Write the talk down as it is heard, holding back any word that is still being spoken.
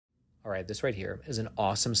All right, this right here is an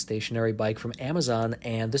awesome stationary bike from Amazon,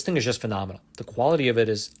 and this thing is just phenomenal. The quality of it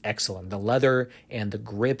is excellent. The leather and the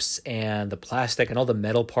grips and the plastic and all the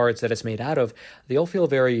metal parts that it's made out of, they all feel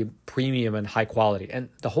very premium and high quality. And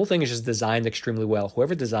the whole thing is just designed extremely well.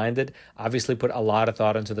 Whoever designed it obviously put a lot of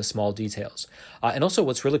thought into the small details. And also,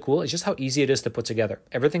 what's really cool is just how easy it is to put together.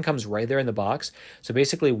 Everything comes right there in the box. So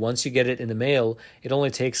basically, once you get it in the mail, it only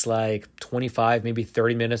takes like 25, maybe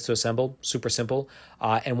 30 minutes to assemble. Super simple.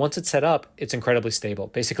 And once it's set up, it's incredibly stable.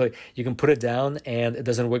 Basically, you can put it down and it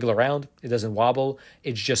doesn't wiggle around, it doesn't wobble.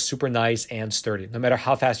 It's just super nice and sturdy. No matter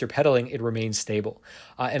how fast you're pedaling, it remains stable.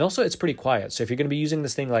 And also, it's pretty quiet. So if you're going to be using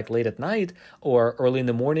this thing like late at night or early in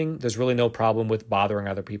the morning, there's really no problem with bothering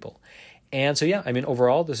other people. And so, yeah, I mean,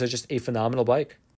 overall, this is just a phenomenal bike.